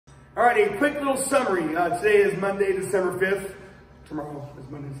All right, a quick little summary. Today is Monday, December 5th. Tomorrow is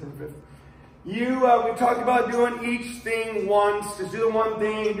Monday, December 5th. We talked about doing each thing once. Just do the one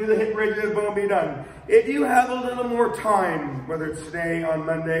thing, do the hip bridges, boom, be done. If you have a little more time, whether it's today, on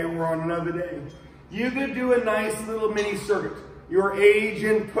Monday, or on another day, you could do a nice little mini circuit. Your age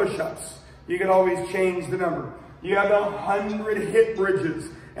in push-ups. You can always change the number. You have 100 hip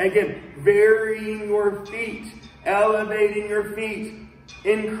bridges. And again, varying your feet, elevating your feet,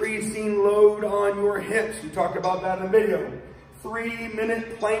 increasing load on your hips. We talked about that in the video.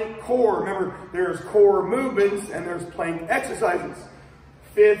 3-minute plank core. Remember, there's core movements and there's plank exercises.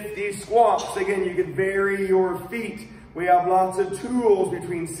 50 squats. Again, you can vary your feet. We have lots of tools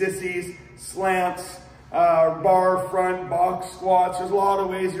between sissies, slants, bar front, box squats. There's a lot of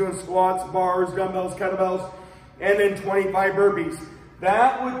ways of doing squats, bars, dumbbells, kettlebells, and then 25 burpees.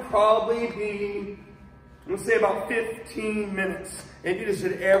 That would probably be, let's say, about 15 minutes. And you just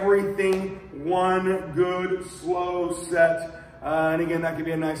did everything one good, slow set. And again, that could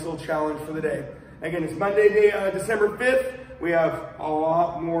be a nice little challenge for the day. Again, it's Monday, December 5th. We have a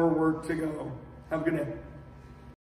lot more work to go. Have a good day.